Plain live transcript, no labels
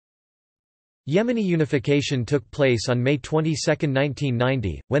Yemeni unification took place on May 22,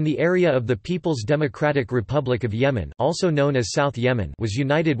 1990, when the area of the People's Democratic Republic of Yemen, also known as South Yemen, was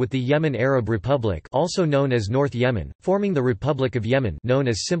united with the Yemen Arab Republic, also known as North Yemen, forming the Republic of Yemen, known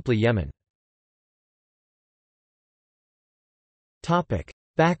as simply Yemen. Topic: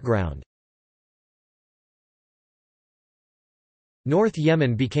 Background. North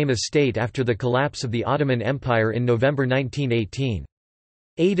Yemen became a state after the collapse of the Ottoman Empire in November 1918.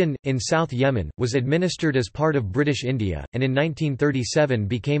 Aden, in South Yemen, was administered as part of British India, and in 1937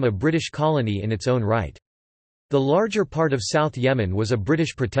 became a British colony in its own right. The larger part of South Yemen was a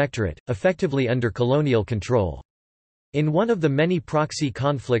British protectorate, effectively under colonial control. In one of the many proxy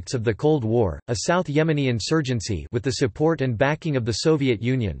conflicts of the Cold War, a South Yemeni insurgency with the support and backing of the Soviet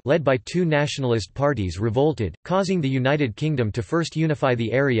Union led by two nationalist parties revolted, causing the United Kingdom to first unify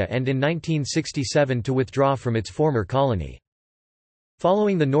the area and in 1967 to withdraw from its former colony.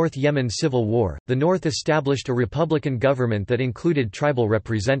 Following the North Yemen Civil War, the North established a republican government that included tribal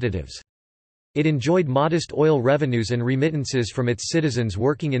representatives. It enjoyed modest oil revenues and remittances from its citizens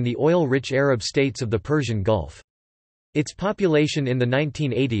working in the oil-rich Arab states of the Persian Gulf. Its population in the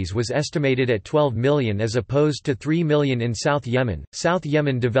 1980s was estimated at 12 million as opposed to 3 million in South Yemen. South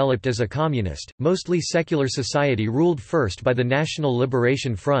Yemen developed as a communist, mostly secular society ruled first by the National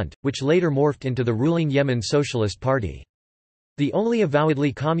Liberation Front, which later morphed into the ruling Yemen Socialist Party. The only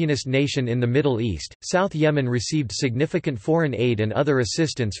avowedly communist nation in the Middle East, South Yemen received significant foreign aid and other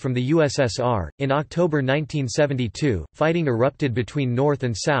assistance from the USSR. In October 1972, fighting erupted between North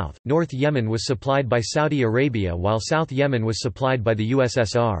and South. North Yemen was supplied by Saudi Arabia while South Yemen was supplied by the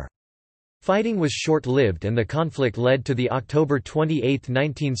USSR. Fighting was short-lived and the conflict led to the October 28,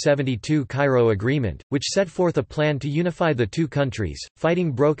 1972 Cairo Agreement, which set forth a plan to unify the two countries.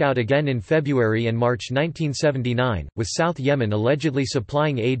 Fighting broke out again in February and March 1979, with South Yemen allegedly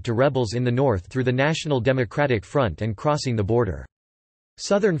supplying aid to rebels in the north through the National Democratic Front and crossing the border.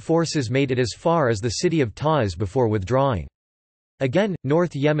 Southern forces made it as far as the city of Taiz before withdrawing. Again,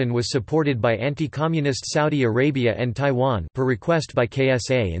 North Yemen was supported by anti-communist Saudi Arabia and Taiwan per request by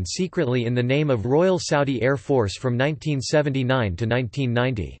KSA and secretly in the name of Royal Saudi Air Force from 1979 to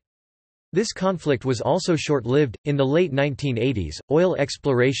 1990. This conflict was also short-lived. In the late 1980s, oil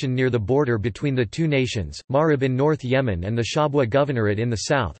exploration near the border between the two nations, Marib in North Yemen and the Shabwa Governorate in the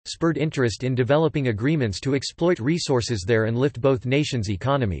south, spurred interest in developing agreements to exploit resources there and lift both nations'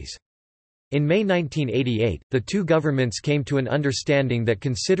 economies. In May 1988, the two governments came to an understanding that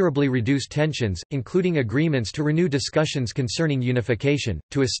considerably reduced tensions, including agreements to renew discussions concerning unification,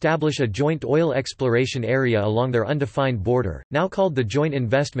 to establish a joint oil exploration area along their undefined border, now called the Joint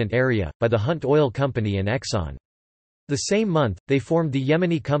Investment Area, by the Hunt Oil Company and Exxon. The same month, they formed the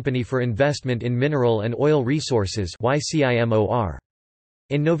Yemeni Company for Investment in Mineral and Oil Resources (YCIMOR).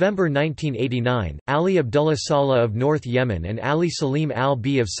 In November 1989, Ali Abdullah Saleh of North Yemen and Ali Salim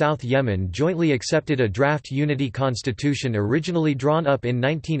al-B of South Yemen jointly accepted a draft unity constitution originally drawn up in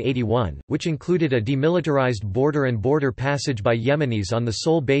 1981, which included a demilitarized border and border passage by Yemenis on the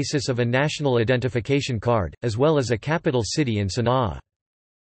sole basis of a national identification card, as well as a capital city in Sana'a.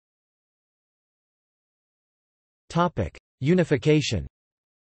 Unification.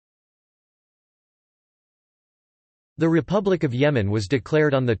 The Republic of Yemen was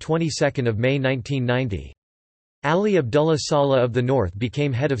declared on the 22nd of May 1990. Ali Abdullah Saleh of the north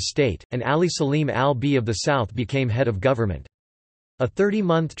became head of state, and Ali Salim al-B of the south became head of government. A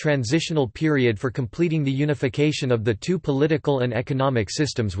 30-month transitional period for completing the unification of the two political and economic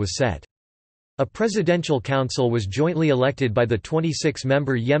systems was set. A presidential council was jointly elected by the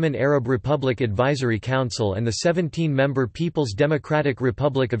 26-member Yemen Arab Republic Advisory Council and the 17-member People's Democratic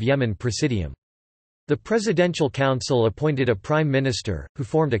Republic of Yemen Presidium. The Presidential Council appointed a prime minister, who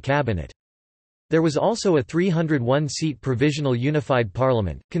formed a cabinet. There was also a 301-seat provisional unified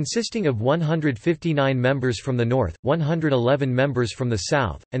parliament, consisting of 159 members from the north, 111 members from the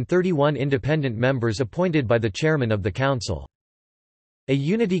south, and 31 independent members appointed by the chairman of the council. A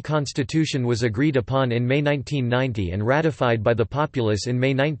unity constitution was agreed upon in May 1990 and ratified by the populace in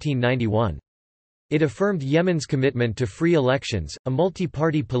May 1991. It affirmed Yemen's commitment to free elections, a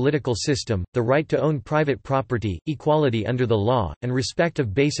multi-party political system, the right to own private property, equality under the law, and respect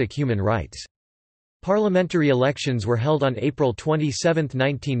of basic human rights. Parliamentary elections were held on April 27,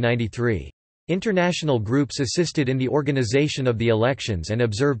 1993. International groups assisted in the organization of the elections and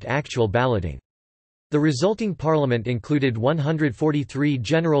observed actual balloting. The resulting parliament included 143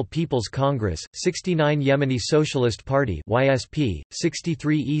 General People's Congress, 69 Yemeni Socialist Party (YSP),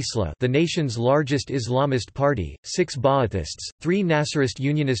 63 Isla, the nation's largest Islamist party, 6 Ba'athists, 3 Nasserist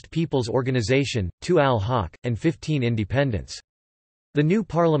Unionist People's Organization, 2 Al-Haq, and 15 independents. The new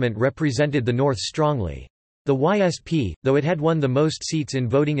parliament represented the North strongly. The YSP, though it had won the most seats in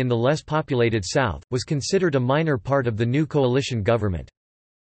voting in the less populated South, was considered a minor part of the new coalition government.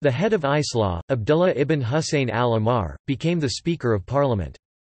 The head of Islah, Abdullah ibn Hussein al-Ammar, became the Speaker of Parliament.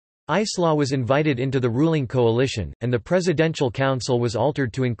 Islah was invited into the ruling coalition, and the Presidential Council was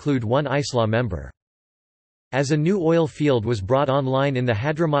altered to include one Islah member. As a new oil field was brought online in the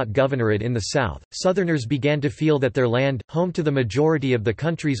Hadramaut Governorate in the south, Southerners began to feel that their land, home to the majority of the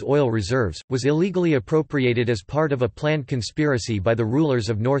country's oil reserves, was illegally appropriated as part of a planned conspiracy by the rulers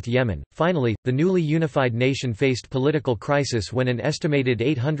of North Yemen. Finally, the newly unified nation faced political crisis when an estimated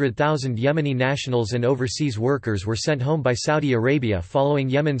 800,000 Yemeni nationals and overseas workers were sent home by Saudi Arabia following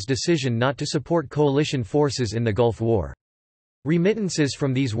Yemen's decision not to support coalition forces in the Gulf War. Remittances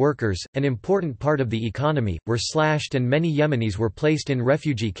from these workers, an important part of the economy, were slashed and many Yemenis were placed in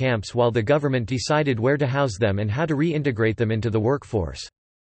refugee camps while the government decided where to house them and how to reintegrate them into the workforce.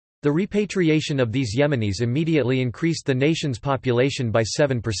 The repatriation of these Yemenis immediately increased the nation's population by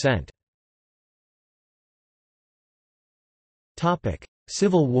 7%.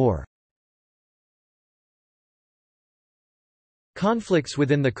 Civil War. Conflicts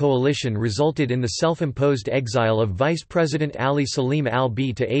within the coalition resulted in the self-imposed exile of Vice President Ali Salim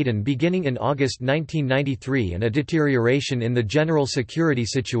al-B to Aden beginning in August 1993 and a deterioration in the general security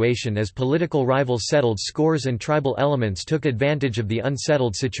situation as political rivals settled scores and tribal elements took advantage of the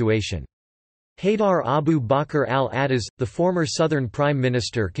unsettled situation. Haydar Abu Bakr al-Attaz, the former Southern Prime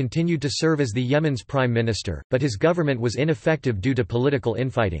Minister, continued to serve as the Yemen's Prime Minister, but his government was ineffective due to political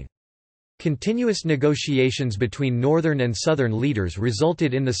infighting. Continuous negotiations between northern and southern leaders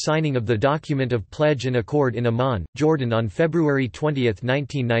resulted in the signing of the document of pledge and accord in Amman, Jordan on February 20,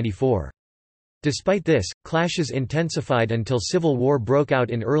 1994. Despite this, clashes intensified until civil war broke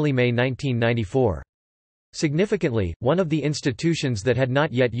out in early May 1994. Significantly, one of the institutions that had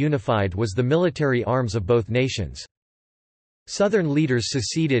not yet unified was the military arms of both nations. Southern leaders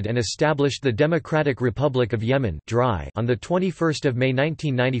seceded and established the Democratic Republic of Yemen on 21 May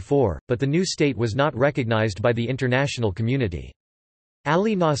 1994, but the new state was not recognized by the international community.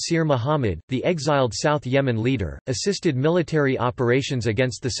 Ali Nasir Muhammad, the exiled South Yemen leader, assisted military operations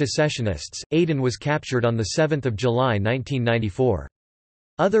against the secessionists. Aden was captured on 7 July 1994.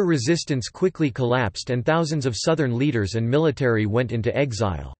 Other resistance quickly collapsed and thousands of Southern leaders and military went into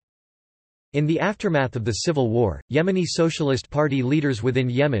exile. In the aftermath of the civil war, Yemeni Socialist Party leaders within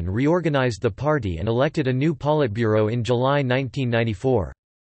Yemen reorganized the party and elected a new Politburo in July 1994.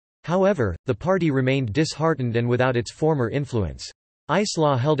 However, the party remained disheartened and without its former influence.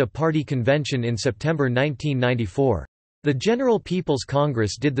 Islah held a party convention in September 1994. The General People's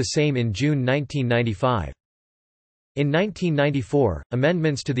Congress did the same in June 1995. In 1994,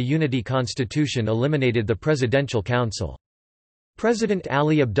 amendments to the Unity Constitution eliminated the Presidential Council. President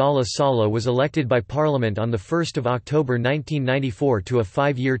Ali Abdallah Saleh was elected by Parliament on 1 October 1994 to a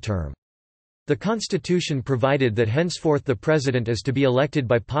 5-year term. The constitution provided that henceforth the president is to be elected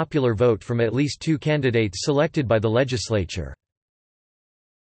by popular vote from at least 2 candidates selected by the legislature.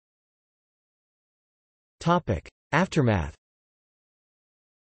 Aftermath.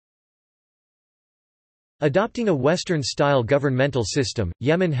 Adopting a Western-style governmental system,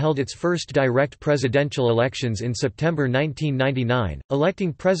 Yemen held its first direct presidential elections in September 1999,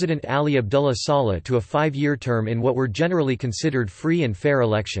 electing President Ali Abdullah Saleh to a 5-year term in what were generally considered free and fair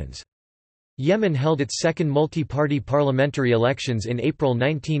elections. Yemen held its second multi-party parliamentary elections in April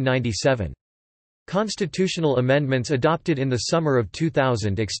 1997. Constitutional amendments adopted in the summer of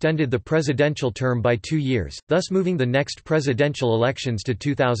 2000 extended the presidential term by 2 years, thus moving the next presidential elections to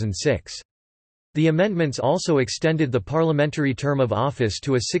 2006. The amendments also extended the parliamentary term of office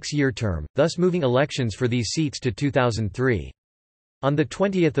to a 6-year term, thus moving elections for these seats to 2003. On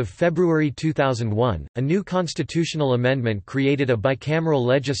 20 February 2001, a new constitutional amendment created a bicameral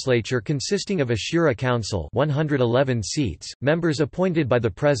legislature consisting of a Shura Council 111 seats, members appointed by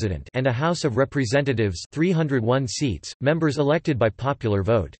the President, and a House of Representatives 301 seats, members elected by popular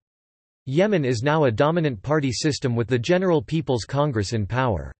vote. Yemen is now a dominant party system with the General People's Congress in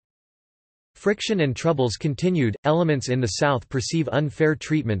power. Friction and troubles continued. Elements in the south perceive unfair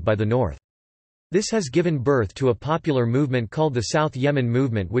treatment by the north. This has given birth to a popular movement called the South Yemen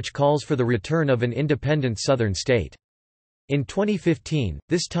Movement, which calls for the return of an independent southern state. In 2015,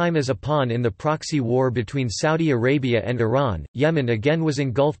 this time as a pawn in the proxy war between Saudi Arabia and Iran, Yemen again was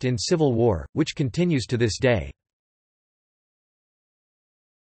engulfed in civil war, which continues to this day.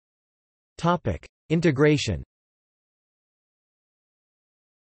 Integration.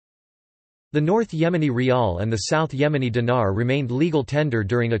 The North Yemeni rial and the South Yemeni dinar remained legal tender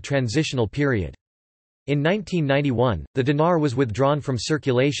during a transitional period. In 1991, the dinar was withdrawn from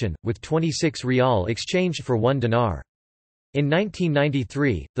circulation, with 26 rial exchanged for 1 dinar. In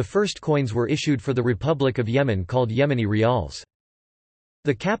 1993, the first coins were issued for the Republic of Yemen called Yemeni rials.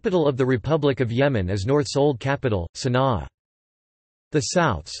 The capital of the Republic of Yemen is North's old capital, Sana'a. The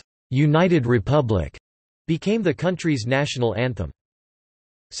South's United Republic became the country's national anthem.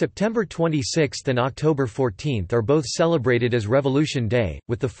 September 26 and October 14 are both celebrated as Revolution Day,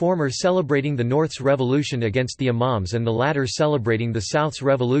 with the former celebrating the North's revolution against the Imams and the latter celebrating the South's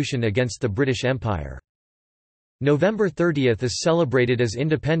revolution against the British Empire. November 30 is celebrated as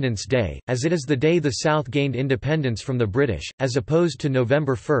Independence Day, as it is the day the South gained independence from the British, as opposed to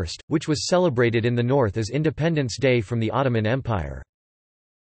November 1, which was celebrated in the North as Independence Day from the Ottoman Empire.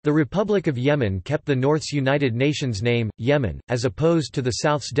 The Republic of Yemen kept the North's United Nations name, Yemen, as opposed to the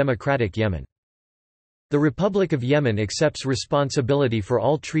South's Democratic Yemen. The Republic of Yemen accepts responsibility for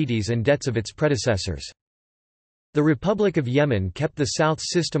all treaties and debts of its predecessors. The Republic of Yemen kept the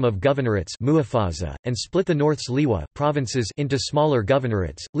South's system of governorates and split the North's liwa provinces into smaller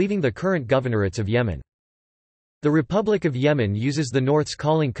governorates, leaving the current governorates of Yemen. The Republic of Yemen uses the North's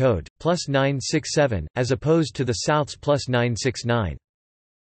calling code, +967, as opposed to the South's +969.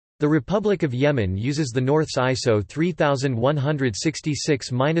 The Republic of Yemen uses the North's ISO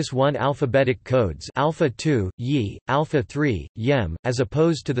 3166-1 alphabetic codes Alpha 2, Yi, Alpha 3, Yem, as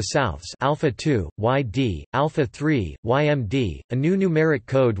opposed to the South's Alpha 2, YD, Alpha 3, YMD. A new numeric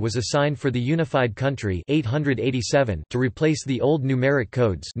code was assigned for the unified country 887 to replace the old numeric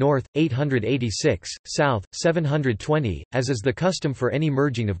codes North 886, South 720, as is the custom for any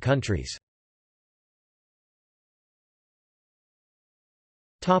merging of countries.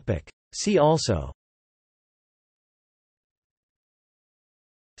 See also: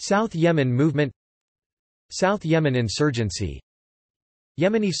 South Yemen movement, South Yemen insurgency,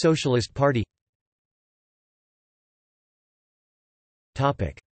 Yemeni Socialist Party.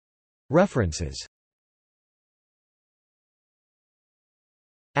 References: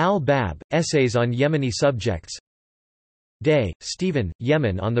 Al-Bab, Essays on Yemeni Subjects. Day, Stephen,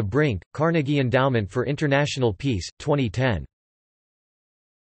 Yemen on the Brink, Carnegie Endowment for International Peace, 2010.